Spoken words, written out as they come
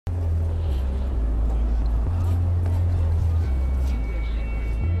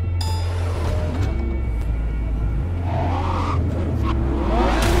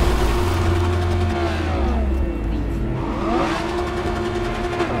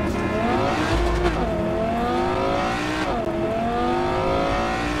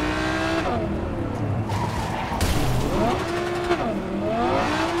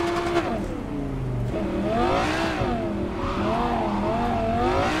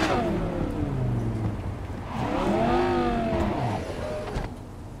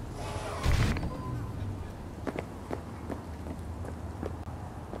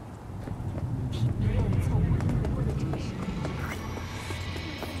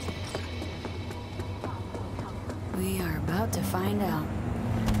We are about to find out.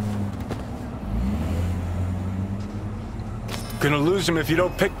 Gonna lose him if you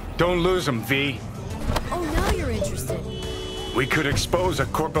don't lose him, V. Oh, now you're interested. We could expose a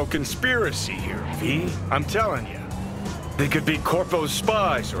Corpo conspiracy here, V. I'm telling you. They could be Corpo's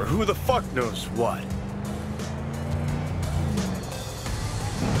spies, or who the fuck knows what.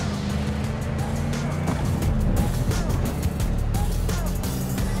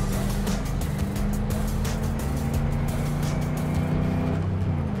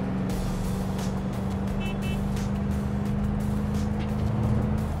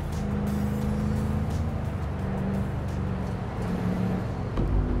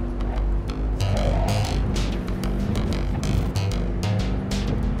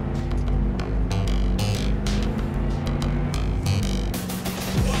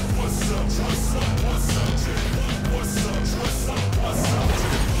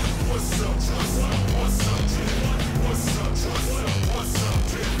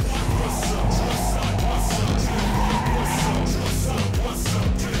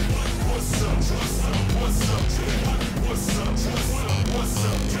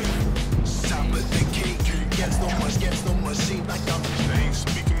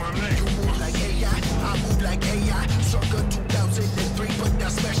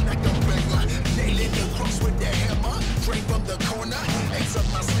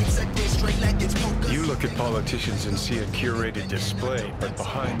 Politicians and see a curated display, but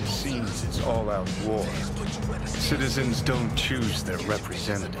behind the scenes it's all-out war. Citizens don't choose their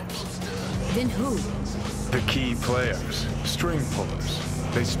representatives. Then who? The key players, string pullers.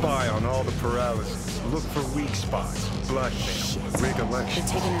 They spy on all the paralysis, look for weak spots, blackmail, rig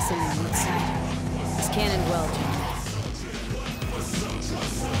elections. They're taking us in on what side? It's canon well, John.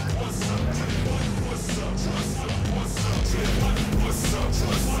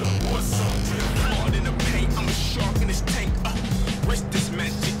 Shark in his tank, risk this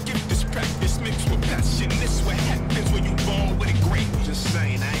magic, give this practice, mixed with passion. This what happens when you born with a grape. Just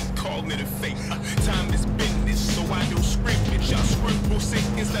saying, I ain't calling it a fake. Time is business, so I don't scrimmage. Y'all scribble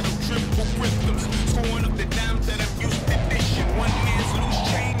seconds that'll triple rhythms. Scoring up the dimes that I'm used to dishing. One man's loose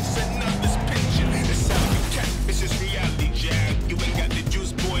change, another's pension. That's how you catfish is reality, Jack. You ain't got the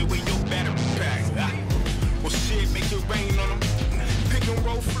juice, boy, where your battery pack. Well, shit, make it rain on them. Pick and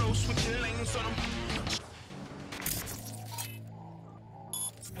roll flow, switching lanes on them.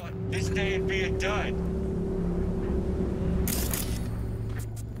 This day ain't being done.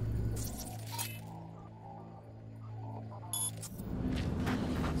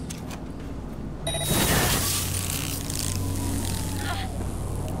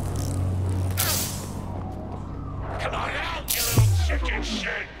 Come on out, you little chicken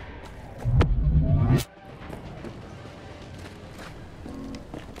shit!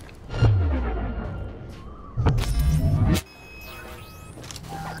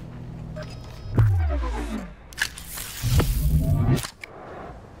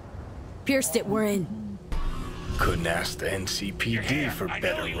 Pierced it, we're in. Couldn't ask the NCPD for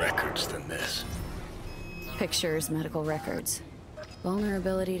better records than this. Pictures, medical records.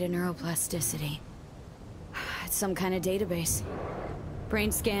 Vulnerability to neuroplasticity. It's some kind of database.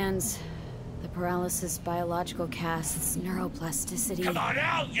 Brain scans, the paralysis, biological casts, neuroplasticity. Come on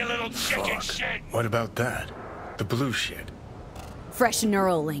out, you little chicken shit! What about that? The blue shit. Fresh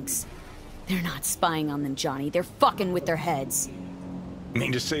neural links. They're not spying on them, Johnny. They're fucking with their heads.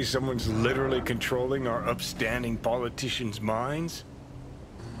 Mean to say someone's literally controlling our upstanding politicians' minds?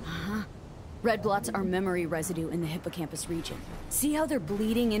 Uh-huh. Red blots are memory residue in the hippocampus region. See how they're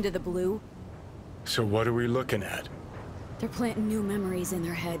bleeding into the blue? So what are we looking at? They're planting new memories in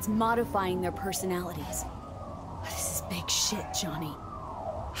their heads, modifying their personalities. This is big shit, Johnny.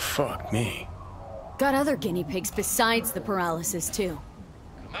 Fuck me. Got other guinea pigs besides the paralysis, too.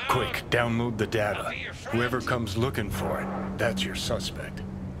 Quick, download the data. Whoever comes looking for it, that's your suspect.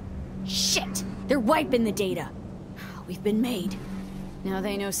 Shit! They're wiping the data. We've been made. Now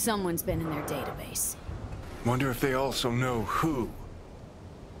they know someone's been in their database. Wonder if they also know who.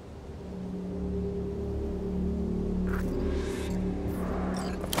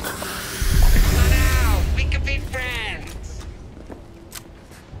 Come on out! We can be friends!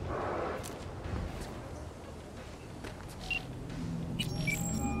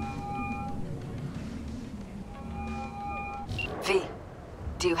 V,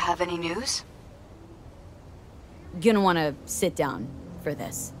 do you have any news? Gonna wanna sit down for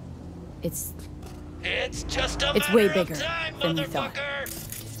this. It's just a It's matter way of bigger time, than we thought. motherfucker!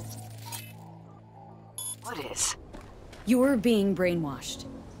 What is? You were being brainwashed.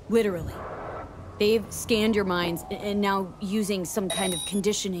 Literally. They've scanned your minds and now using some kind of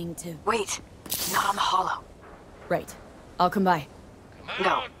conditioning to... Wait, not on the hollow. Right. I'll come by. Come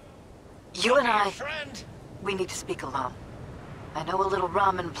No. on. You and I, Friend. we need to speak alone. I know a little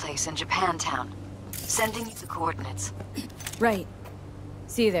ramen place in Japantown. Sending you the coordinates. Right.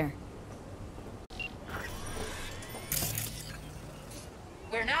 See you there.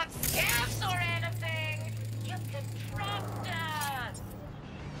 We're not scamps or anything. You can trust us.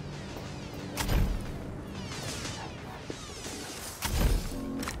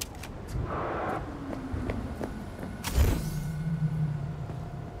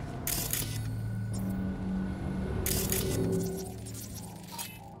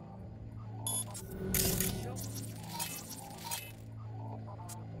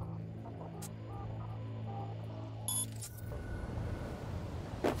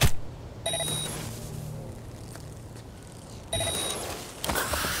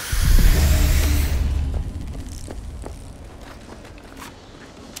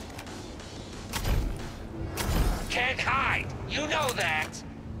 Can't hide. You know that.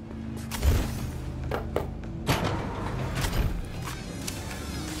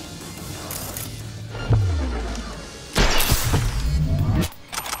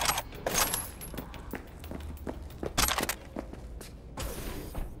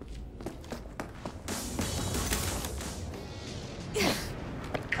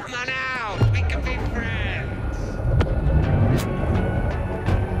 Come on out. We can be friends.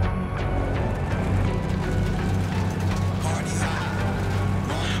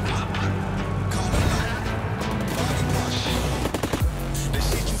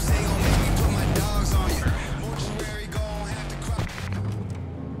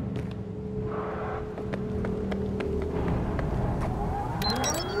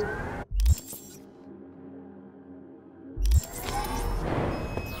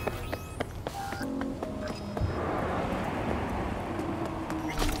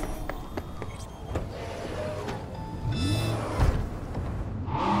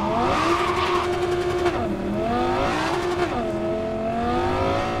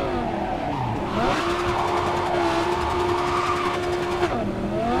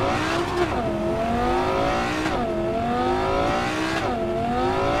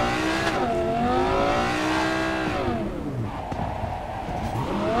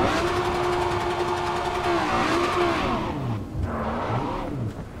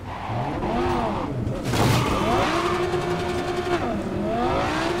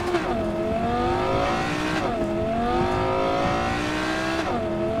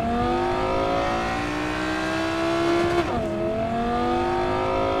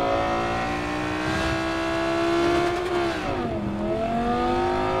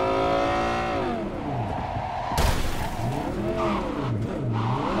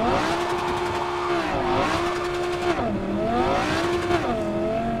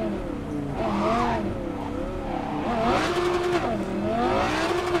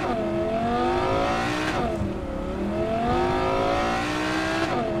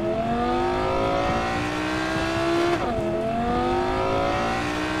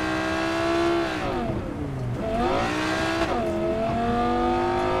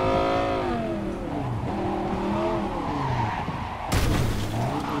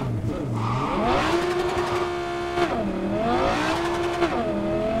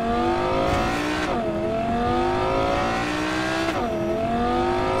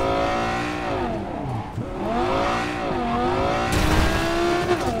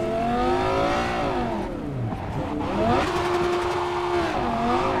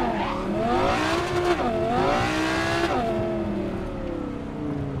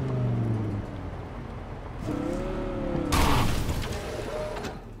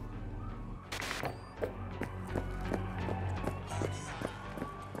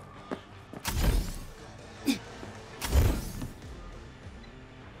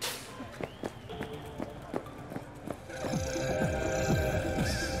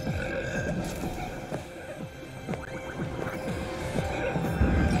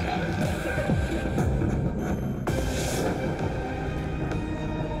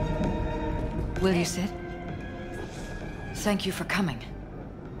 Will you sit? Thank you for coming.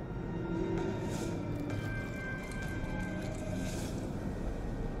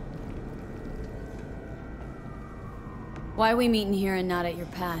 Why are we meeting here and not at your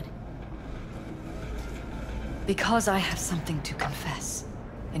pad? Because I have something to confess.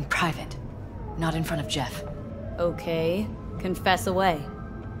 In private. Not in front of Jeff. Okay. Confess away.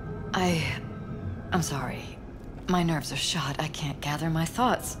 I'm sorry. My nerves are shot. I can't gather my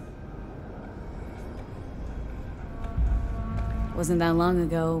thoughts. Wasn't that long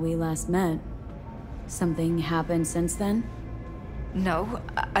ago we last met. Something happened since then? No,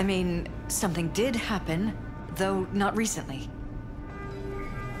 I mean, something did happen. though not recently.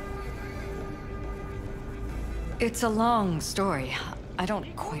 It's a long story. I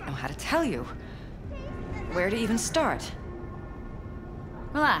don't quite know how to tell you. Where to even start?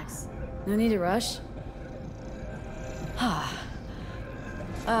 Relax. No need to rush.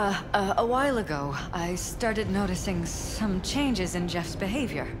 A while ago, I started noticing some changes in Jeff's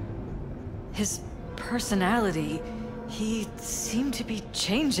behavior. His personality, he seemed to be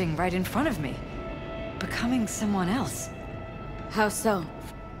changing right in front of me. Becoming someone else. How so?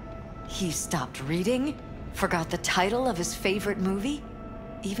 He stopped reading, forgot the title of his favorite movie.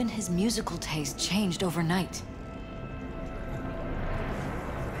 Even his musical taste changed overnight.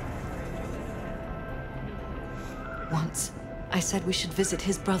 Once, I said we should visit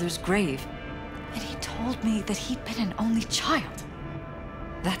his brother's grave, and he told me that he'd been an only child.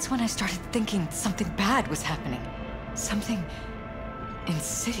 That's when I started thinking something bad was happening. Something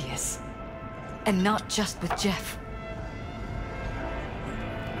insidious. And not just with Jeff.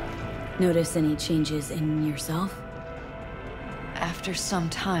 Notice any changes in yourself? After some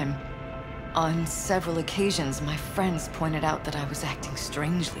time, on several occasions, my friends pointed out that I was acting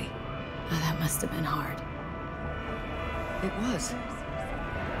strangely. Oh, that must have been hard. It was.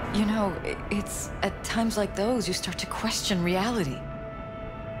 You know, it's at times like those you start to question reality.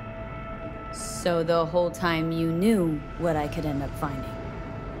 So the whole time you knew what I could end up finding?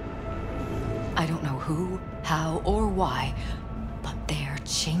 I don't know who, how, or why, but they're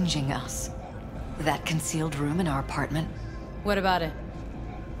changing us. That concealed room in our apartment. What about it?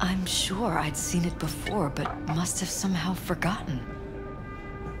 I'm sure I'd seen it before, but must have somehow forgotten.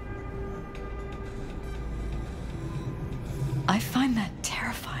 I find that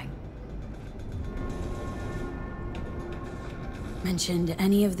terrifying. Mentioned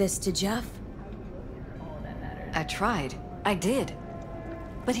any of this to Jeff? I tried. I did.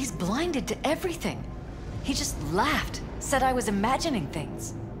 But he's blinded to everything. He just laughed, said I was imagining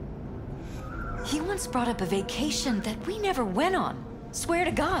things. He once brought up a vacation that we never went on. Swear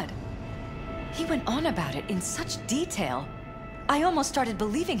to God. He went on about it in such detail, I almost started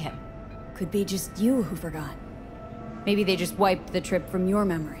believing him. Could be just you who forgot. Maybe they just wiped the trip from your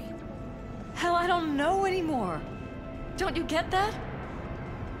memory. Hell, I don't know anymore. Don't you get that?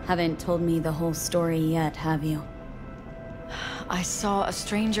 Haven't told me the whole story yet, have you? I saw a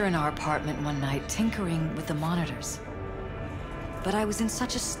stranger in our apartment one night tinkering with the monitors. But I was in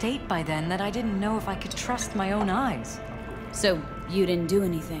such a state by then that I didn't know if I could trust my own eyes. So, you didn't do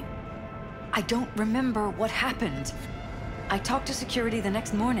anything? I don't remember what happened. I talked to security the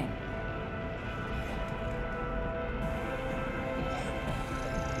next morning.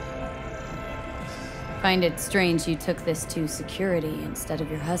 Find it strange you took this to security instead of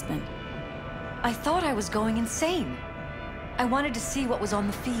your husband. I thought I was going insane. I wanted to see what was on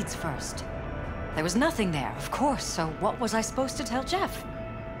the feeds first. There was nothing there, of course, so what was I supposed to tell Jeff?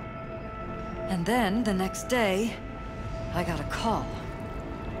 And then, the next day, I got a call.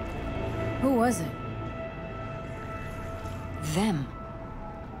 Who was it? Them.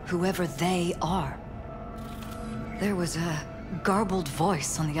 Whoever they are. There was a garbled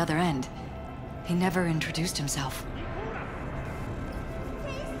voice on the other end. He never introduced himself.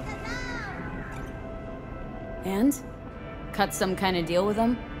 And? Cut some kind of deal with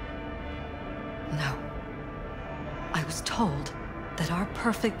them? No. I was told that our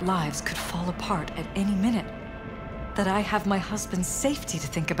perfect lives could fall apart at any minute. That I have my husband's safety to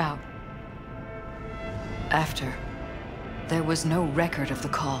think about. After, there was no record of the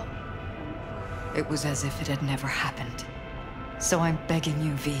call. It was as if it had never happened. So I'm begging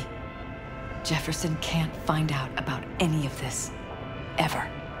you, V. Jefferson can't find out about any of this. Ever.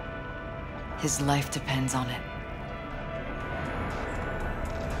 His life depends on it.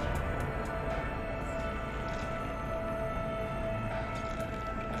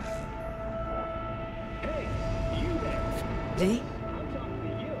 V?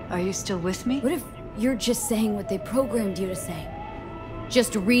 Are you still with me? What if you're just saying what they programmed you to say?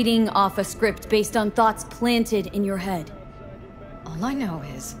 Just reading off a script based on thoughts planted in your head. All I know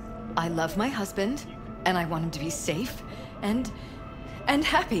is, I love my husband, and I want him to be safe, and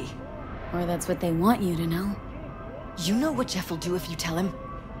happy. Or that's what they want you to know. You know what Jeff will do if you tell him?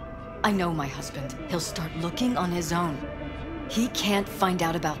 I know my husband. He'll start looking on his own. He can't find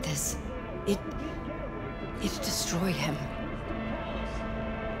out about this. It destroyed him.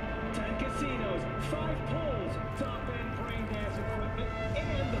 10 casinos, 5 pools, top-end brain-dance equipment,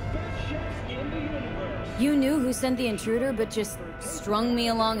 and the best chefs in the universe. You knew who sent the intruder, but just strung me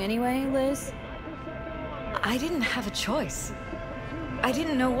along anyway, Liz? I didn't have a choice. I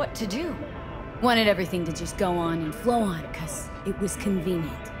didn't know what to do. Wanted everything to just go on and flow on, because it was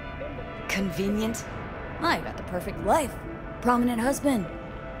convenient. Convenient? I got the perfect life. Prominent husband.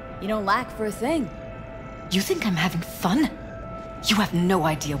 You don't lack for a thing. You think I'm having fun? You have no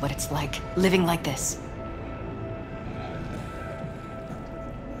idea what it's like, living like this.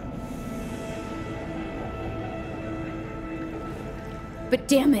 But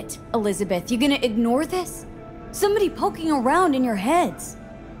damn it, Elizabeth, you gonna ignore this? Somebody poking around in your heads.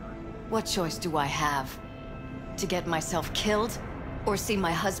 What choice do I have? To get myself killed? Or see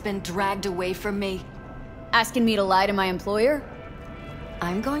my husband dragged away from me? Asking me to lie to my employer?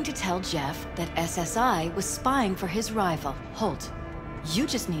 I'm going to tell Jeff that SSI was spying for his rival, Holt. You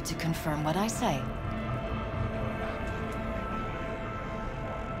just need to confirm what I say.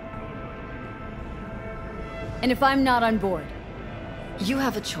 And if I'm not on board? You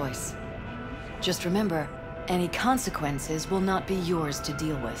have a choice. Just remember, any consequences will not be yours to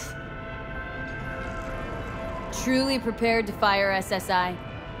deal with. Truly prepared to fire SSI?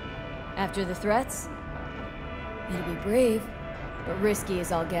 After the threats? It'll be brave, but risky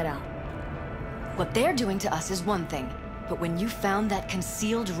as all get out. What they're doing to us is one thing, but when you found that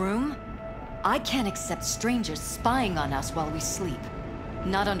concealed room, I can't accept strangers spying on us while we sleep.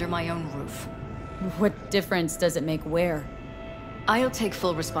 Not under my own roof. What difference does it make where? I'll take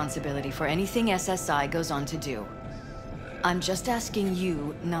full responsibility for anything SSI goes on to do. I'm just asking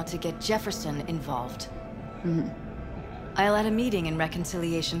you not to get Jefferson involved. I'll add a meeting in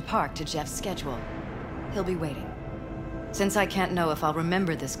Reconciliation Park to Jeff's schedule. He'll be waiting. Since I can't know if I'll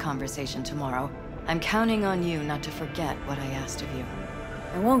remember this conversation tomorrow, I'm counting on you not to forget what I asked of you.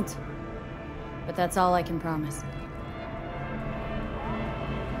 I won't. But that's all I can promise.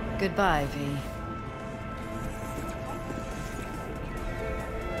 Goodbye, V.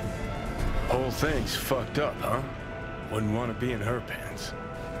 Whole thing's fucked up, huh? Wouldn't want to be in her pants.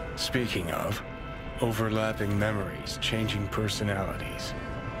 Speaking of, overlapping memories, changing personalities.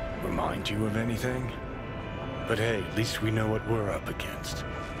 Remind you of anything? But hey, at least we know what we're up against.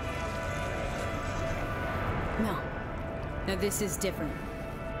 No. No, this is different.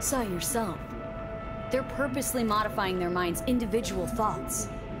 Saw yourself. They're purposely modifying their minds' individual thoughts.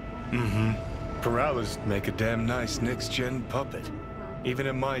 Paralysis make a damn nice next-gen puppet. Even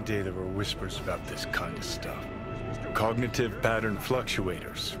in my day, there were whispers about this kind of stuff. Cognitive pattern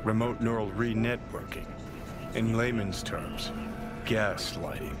fluctuators, remote neural re-networking. In layman's terms,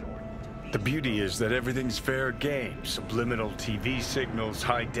 gaslighting. The beauty is that everything's fair game. Subliminal TV signals,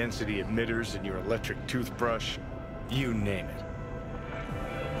 high-density emitters in your electric toothbrush. You name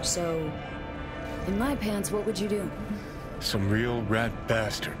it. So, in my pants, what would you do? Some real rat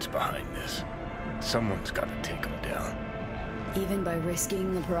bastards behind this. Someone's gotta take them down. Even by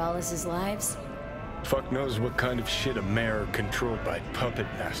risking the paralysis' lives? Fuck knows what kind of shit a mayor controlled by puppet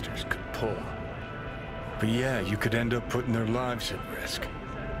masters could pull. But yeah, you could end up putting their lives at risk.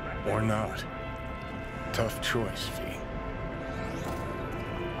 Or not. Tough choice, V.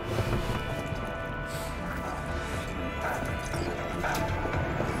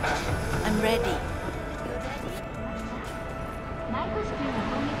 I'm ready.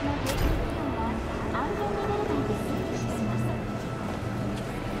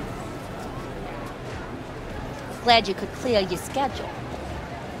 Glad you could clear your schedule.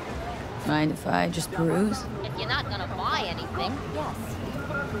 Mind if I just peruse? If you're not gonna buy anything, yes.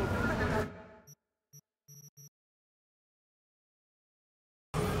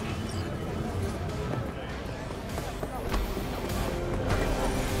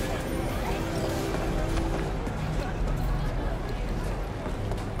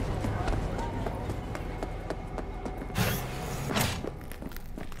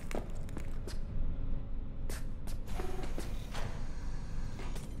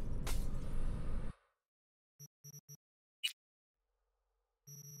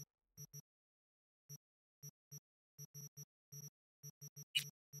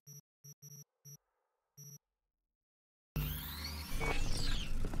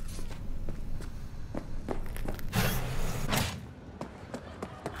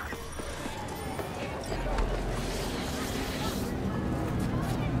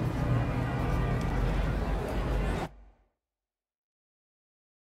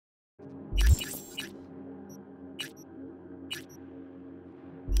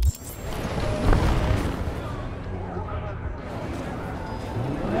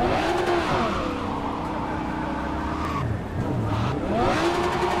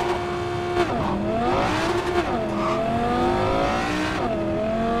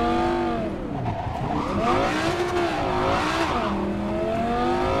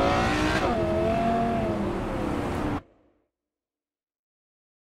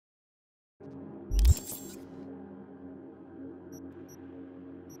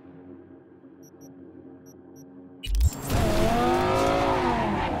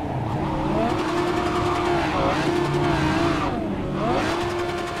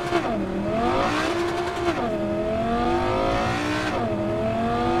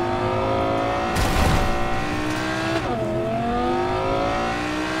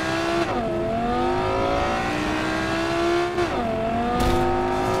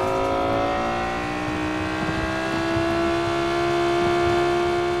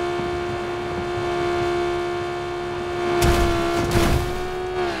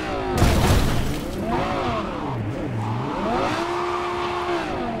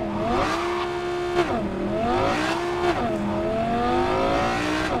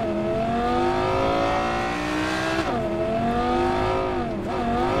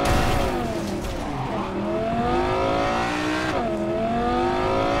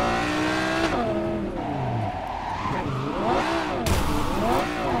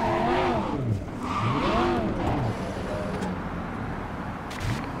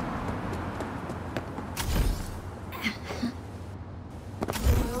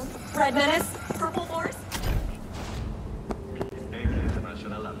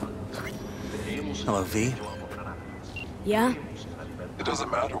 Hello, V. Yeah? It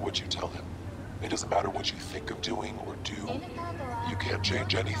doesn't matter what you tell him. It doesn't matter what you think of doing or do. You can't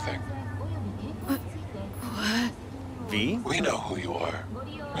change anything. What? V? We know who you are.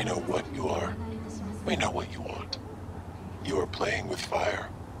 We know what you are. We know what you want. You are playing with fire.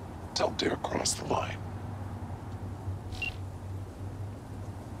 Don't dare cross the line.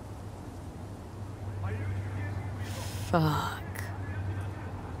 Fuck.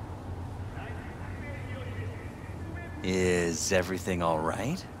 Is everything all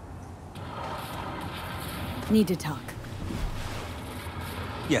right? Need to talk.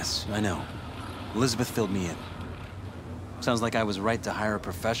 Yes, I know. Elizabeth filled me in. Sounds like I was right to hire a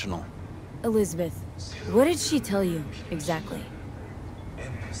professional. Elizabeth, what did she tell you, exactly?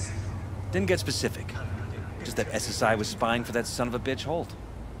 Didn't get specific. Just that SSI was spying for that son of a bitch Holt.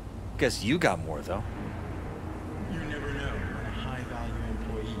 Guess you got more, though. You never know when a high-value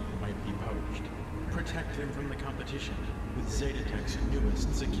employee might be poached. Protect him from the competition with Zetatech's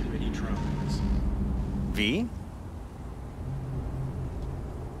newest security drones. V?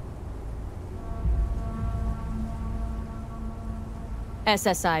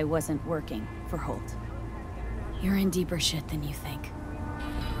 SSI wasn't working for Holt. You're in deeper shit than you think.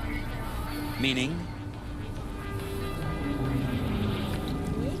 Meaning?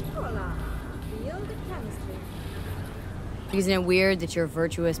 Isn't it weird that you're a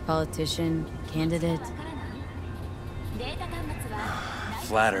virtuous politician candidate?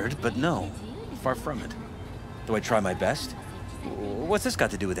 Flattered, but no. Far from it. Do I try my best? What's this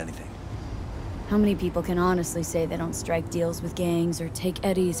got to do with anything? How many people can honestly say they don't strike deals with gangs or take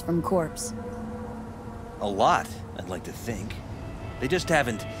eddies from corpse? A lot, I'd like to think. They just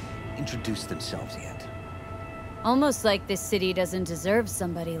haven't introduced themselves yet. Almost like this city doesn't deserve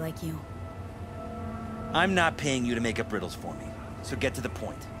somebody like you. I'm not paying you to make up riddles for me, so get to the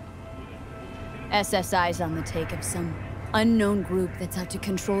point. SSI's on the take of some unknown group that's out to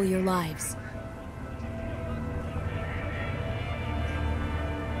control your lives.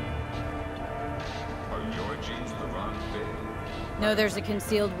 Know there's a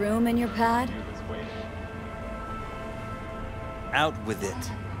concealed room in your pad? Out with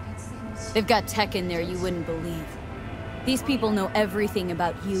it. They've got tech in there you wouldn't believe. These people know everything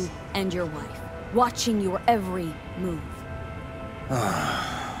about you and your wife, watching your every move.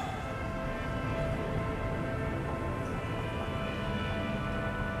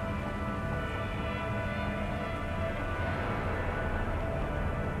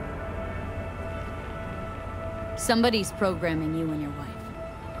 Somebody's programming you and your wife.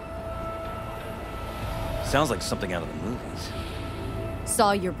 Sounds like something out of the movies.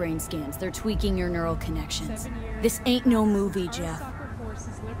 Saw your brain scans. They're tweaking your neural connections. This ain't no movie, Jeff.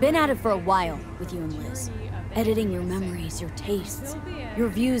 Been at it for a while with you and Liz. Editing your memories, your tastes, your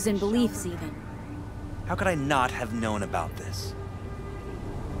views and beliefs even. How could I not have known about this?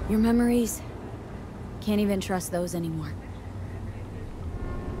 Your memories? Can't even trust those anymore.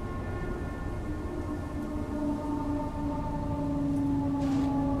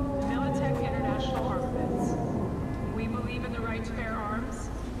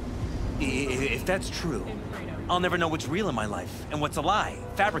 If that's true, I'll never know what's real in my life and what's a lie,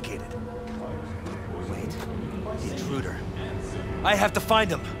 fabricated. Wait, the intruder. I have to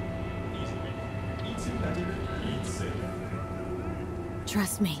find him.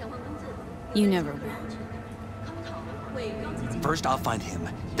 Trust me, you never will. First, I'll find him.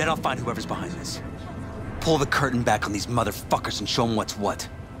 Then I'll find whoever's behind this. Pull the curtain back on these motherfuckers and show them what's what.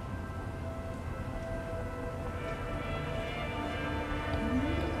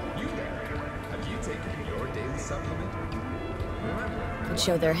 Could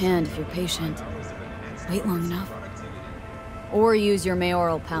show their hand if you're patient. Wait long enough. Or use your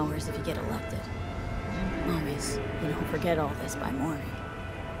mayoral powers if you get elected. Obvious, you don't forget all this by morning.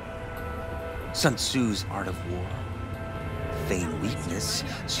 Sun Tzu's art of war. Feign weakness,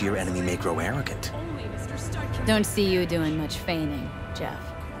 so your enemy may grow arrogant. Don't see you doing much feigning, Jeff.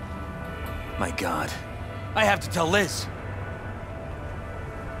 My God. I have to tell Liz!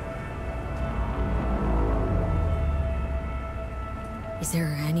 Is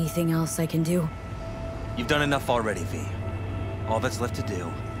there anything else I can do? You've done enough already, V. All that's left to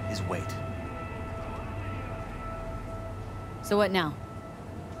do is wait. So what now?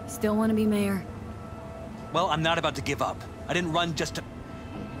 Still want to be mayor? Well, I'm not about to give up. I didn't run just to...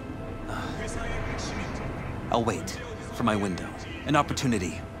 I'll wait for my window, an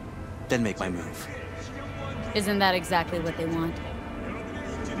opportunity, then make my move. Isn't that exactly what they want?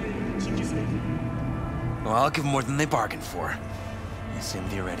 Well, I'll give them more than they bargained for. Same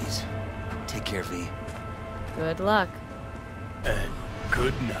with your Eddies. Take care, V. Good luck. And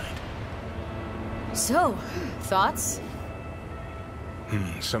good night. So, thoughts?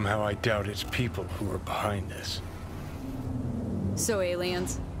 Somehow I doubt it's people who are behind this. So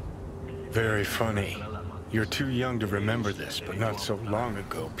aliens? Very funny. You're too young to remember this, but not so long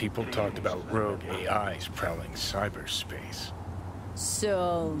ago, people talked about rogue AIs prowling cyberspace.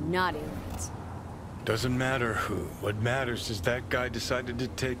 So, not aliens. Doesn't matter who. What matters is that guy decided to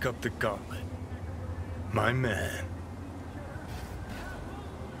take up the gauntlet. My man.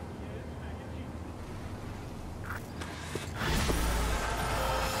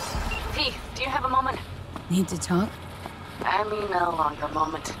 P, do you have a moment? Need to talk? I mean, a longer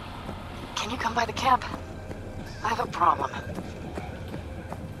moment. Can you come by the camp? I have a problem.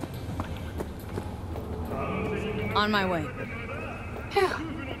 On my way. Phew,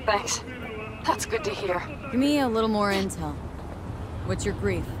 thanks. That's good to hear. Give me a little more intel. What's your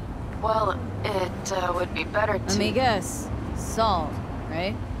grief? Well, it would be better to... Let me guess. Saul,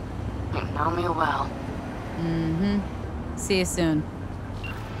 right? You know me well. Mm-hmm. See you soon.